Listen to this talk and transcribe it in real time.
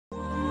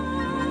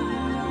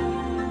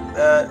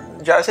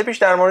جلسه پیش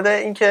در مورد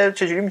اینکه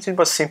چجوری میتونیم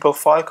با سیمپل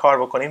فایل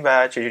کار بکنیم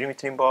و چجوری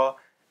میتونیم با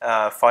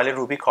فایل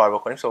روبی کار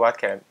بکنیم صحبت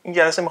کردیم. این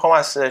جلسه میخوام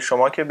از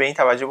شما که به این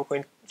توجه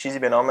بکنید چیزی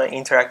به نام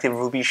اینتراکتیو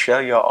روبی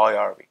شل یا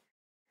IRB.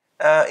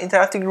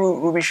 اینتراکتیو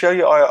روبی شل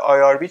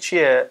یا IRB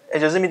چیه؟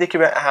 اجازه میده که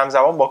به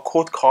همزمان با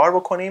کد کار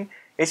بکنیم.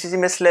 یه چیزی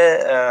مثل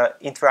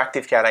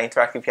اینتراکتیو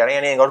کردن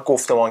یعنی انگار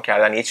گفتمان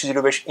کردن. یه چیزی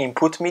رو بهش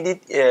اینپوت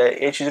میدید،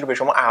 یه چیزی رو به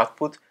شما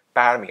اوتپوت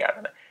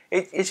برمیگردونه.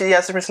 یه چیزی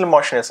هستش مثل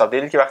ماشین حساب.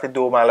 دیدید که وقتی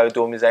 2 +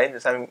 2 میزنید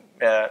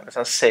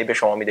مثلا 3 به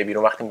شما میده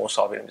بیرون. وقتی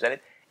مساوی رو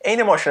میزنید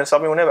عین ماشین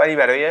حساب میمونه، ولی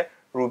برای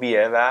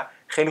روبیه و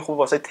خیلی خوب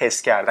واسه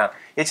تست کردن.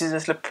 یه چیزی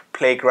مثل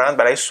پلیگراند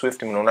برای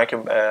سویفت میمونه، اونایی که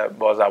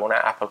با زبان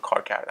اپل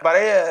کار کردن.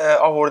 برای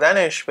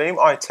آوردنش بریم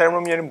آیتم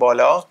رو میاریم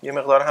بالا. یه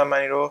مقدار هم من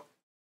این رو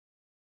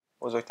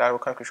بزرگتر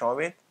بکنم که شما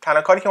ببینید.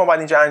 تنها کاری که ما باید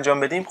اینجا انجام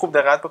بدیم، خوب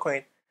دقت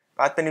بکنید،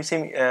 بعد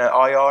بنویسیم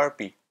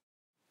IRB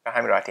به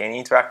همین راحتی، یعنی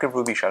اینتراکتیو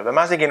روبی شل. به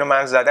محض اینکه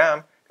من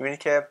زدم ببینید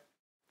که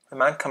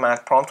من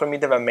کامند پرامپت رو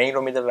میده و مین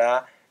رو میده و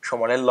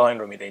شماره لاین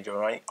رو میده.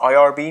 اینجا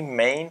IRB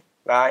مین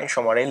و این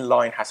شماره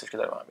لاین هستش که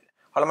داره من میده.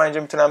 حالا من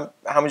اینجا میتونم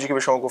همونجوری که به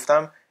شما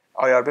گفتم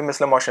IRB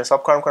مثل ماشین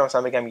حساب کار میکنم.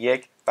 مثلا بگم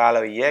 1 +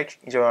 1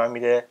 اینجا به من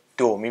میده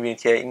 2.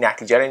 میبینید که این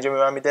نتیجه رو اینجا به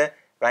من میده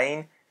و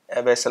این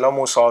به اصطلاح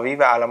مساوی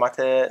و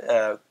علامت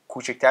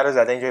کوچکتر رو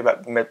زده اینجا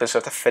به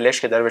صورت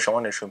فلش که داره به شما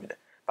نشون میده.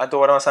 بعد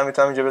دوباره مثلا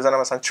میتونم اینجا بزنم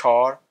مثلا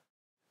 4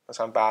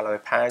 مثلا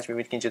 + 5.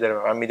 میبینید که اینجا داره به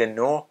من میده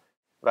 9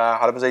 و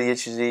حالا بذارید یه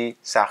چیزی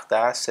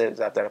سخت‌تر 3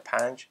 ضرب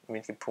 5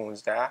 میبینید که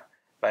 15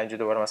 و اینجا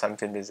دوباره مثلا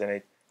میتونید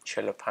بزنید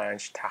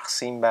 45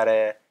 تقسیم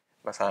بر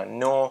مثلا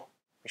 9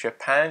 میشه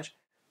 5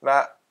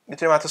 و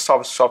میتونیم حتی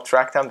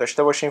سابترکت هم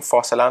داشته باشیم،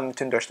 فاصله هم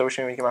میتونیم داشته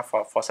باشیم. میگه من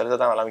فاصله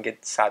دادم الان میگه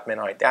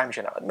 100-10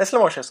 میشه 90 مثل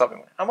ماشین حساب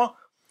میمونه. اما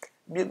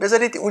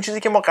بذارید اون چیزی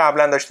که ما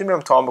قبلا داشتیم رو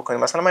امتحان بکنیم.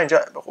 مثلا من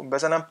اینجا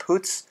بزنم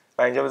puts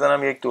و اینجا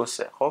بزنم 1 2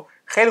 3. خب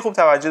خیلی خوب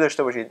توجه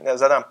داشته باشید.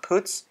 زدم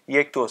puts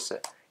 1 2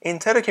 3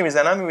 اینتر رو که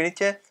میزنم میبینید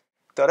که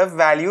داره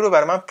ولیو رو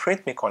برای من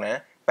پرینت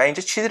میکنه و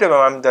اینجا چیزی رو به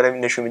من داره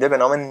نشون میده به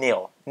نام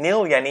نیل.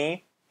 نیل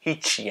یعنی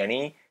هیچی،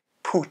 یعنی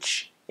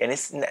پوچ، یعنی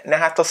نه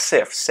حتی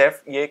صفر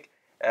یک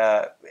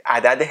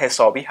عدد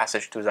حسابی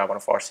هستش تو زبان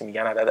فارسی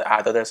میگن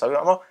اعداد حسابی،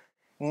 اما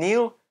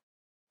نیل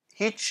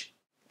هیچ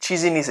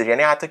چیزی نیستش،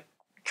 یعنی حتی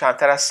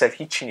کمتر از صفر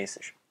هیچی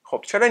نیستش.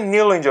 خب چرا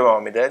نیل اینجا به ما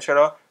میده؟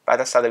 چرا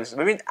بعد از 120؟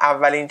 ببین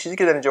اولین چیزی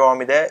که داره اینجا به ما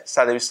میده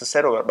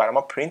 123 رو برای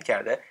ما پرینت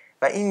کرده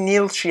و این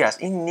نیل چی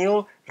هست؟ این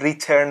نیل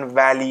ریترن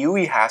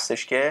ولیوی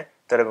هستش که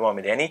داره به ما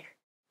میده، یعنی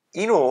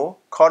اینو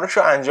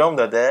کارشو انجام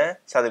داده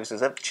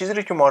 123. چیزی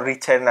رو که ما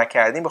ریترن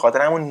نکردیم به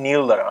خاطر همون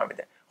نیل داره من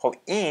میده. خب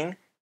این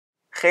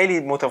خیلی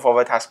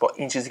متفاوت هست با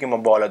این چیزی که ما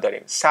بالا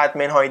داریم.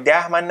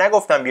 100-10 من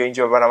نگفتم بیا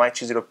اینجا برای من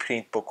چیزی رو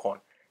پرینت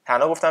بکن،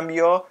 تنها گفتم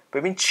بیا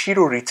ببین چی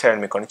رو ریترن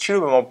میکنه، چی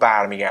رو به ما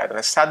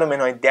برمیگردونه.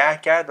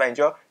 100-10 کرد و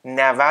اینجا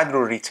 90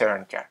 رو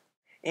ریترن کرد.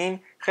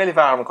 این خیلی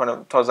فرق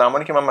میکنه تا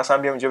زمانی که من مثلا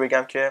بیام اینجا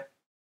بگم که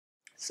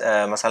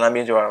مثلا بیا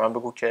اینجا برای من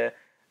بگو که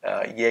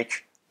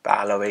 1 +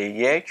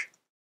 1.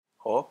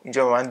 خب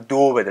اینجا به من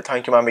 2 بده، تا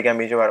اینکه من بگم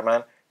اینجا برای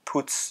من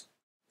puts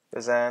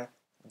بزن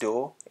 2،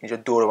 اینجا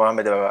 2 رو به من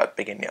بده و بعد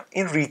بگه نیل.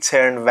 این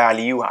ریترن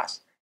ولیو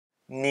هست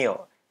نیل.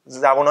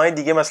 زبان‌های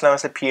دیگه مثل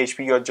PHP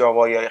یا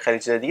جاوا یا خیلی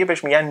چیز دیگه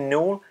بهش میگن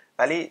نول،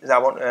 ولی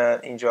زبان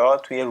اینجا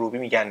توی روبی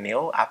میگن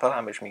نیل. اپل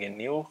هم بهش میگه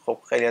نیل.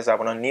 خب خیلی از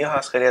زبان‌ها نیل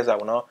هست، خیلی از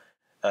زبان‌ها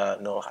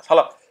نول هست.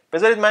 حالا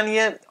بذارید من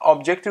یه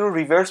آبجکتی رو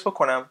ریورس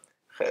بکنم.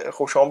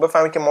 خب شما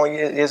بفهمید که ما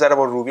یه ذره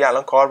با روبی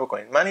الان کار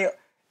بکنید. من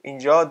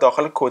اینجا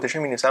داخل کوتیشن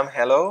می‌نویسم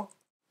hello.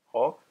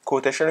 خب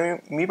کوتیشن رو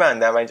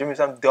میبندم و اینجا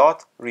می‌نویسم dot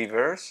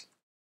reverse.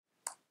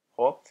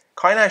 خب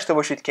کاری نداشته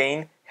باشید که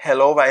این hello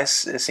و این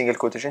سینگل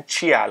کوتیشن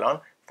چیه.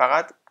 الان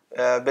فقط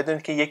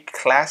بدونید که یک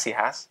کلاسی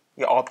هست،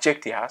 یه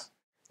آبجکتی هست.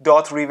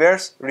 dot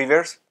reverse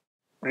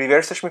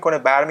ریورسش میکنه،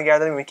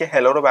 برمیگرده، میبینید که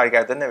hello رو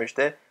برگردونه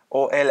نوشته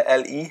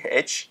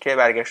OLLEH که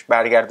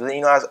برگردونه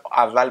اینو از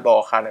اول به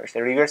آخر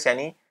نوشته. ریورس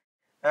یعنی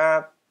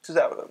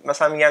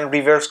مثلا میگن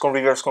ریورس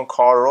کن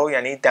کار رو،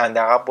 یعنی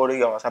دندقب برو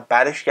یا مثلا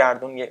برش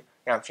گردون، یه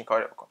همچین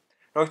کاری بکن.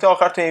 نکته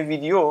آخر تو این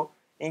ویدیو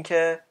این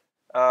که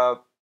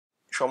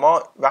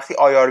شما وقتی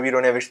IRB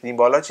رو نوشتید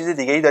بالا چیز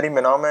دیگه ای داریم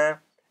به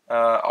نام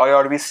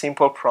IRB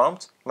simple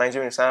prompt. من اینجا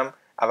می‌نویسم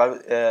اول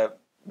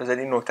بذارید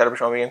این نکته رو به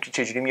شما بگم که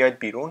چجوری میاد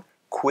بیرون.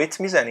 quit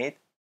میزنید،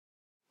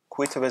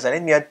 quit رو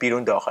بزنید میاد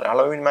بیرون داخل.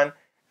 حالا ببینید من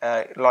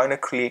لاین رو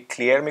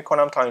کلیر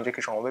میکنم تا اینجا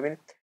که شما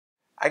ببینید.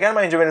 اگر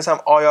من اینجا بنویسم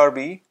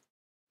IRB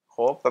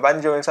خب و بعد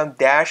اینجا بنویسم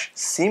dash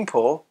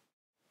simple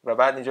و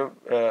بعد اینجا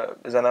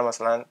بزنم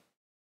مثلا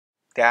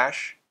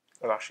dash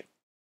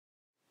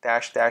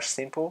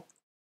simple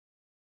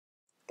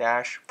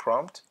dash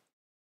prompt.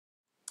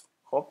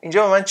 خب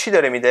اینجا به من چی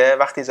داره میده؟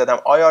 وقتی زدم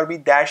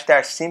IRB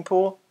dash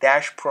simple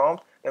dash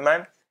prompt به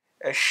من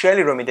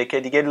شلی رو میده که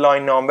دیگه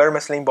لاین نامبر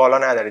مثل این بالا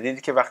نداره.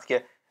 دیدید که وقتی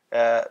که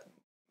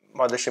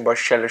ما داشتیم با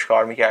شلش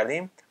کار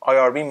میکردیم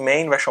IRB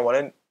main و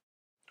شماره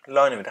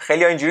لاین میده.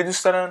 خیلی ها اینجوری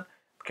دوست دارن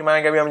که من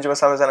اگر بیام اینجا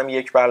مثلا بزنم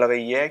 1 +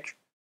 1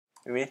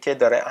 ببینید که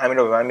داره همین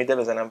رو به من میده.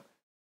 بزنم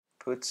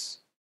puts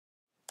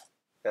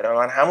داره به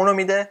من همون رو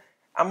میده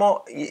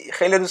اما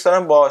خیلی دوست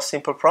دارن با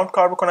سیمپل پرامپت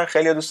کار بکنن،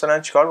 خیلی دوست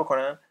دارن چیکار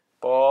بکنن؟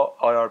 با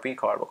IRB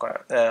کار بکنن،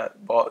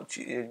 با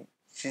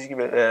چیزی که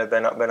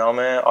به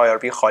نام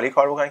IRB خالی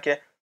کار بکنن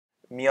که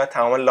میاد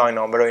تمام لاین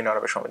نامبر رو اینا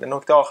رو به شما بده.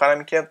 نکته آخرم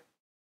این که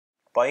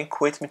با این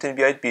کویت میتونید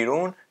بیاید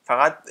بیرون.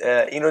 فقط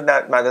این رو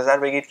مد نظر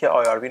بگیرید که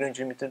IRB رو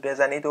اینجوری میتونید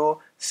بزنید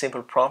و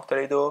سیمپل پرامپت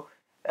دارید و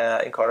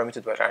این کارا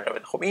میتونید باهاش انجام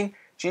بدید. خب این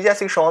چیزی هست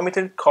که شما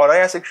میتونید،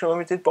 کارهایی هست که شما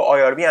میتونید با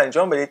IRB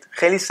انجام بدید،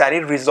 خیلی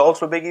سریع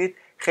ریزالت رو بگیرید،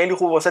 خیلی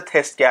خوب واسه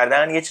تست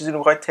کردن. یه چیزی رو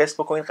میخواید تست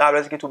بکنید قبل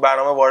از اینکه تو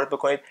برنامه وارد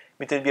بکنید،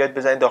 میتونید بیاید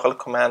بزنید داخل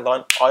کامند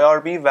لاین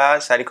IRB و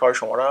سریع کار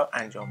شما رو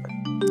انجام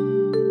بدید.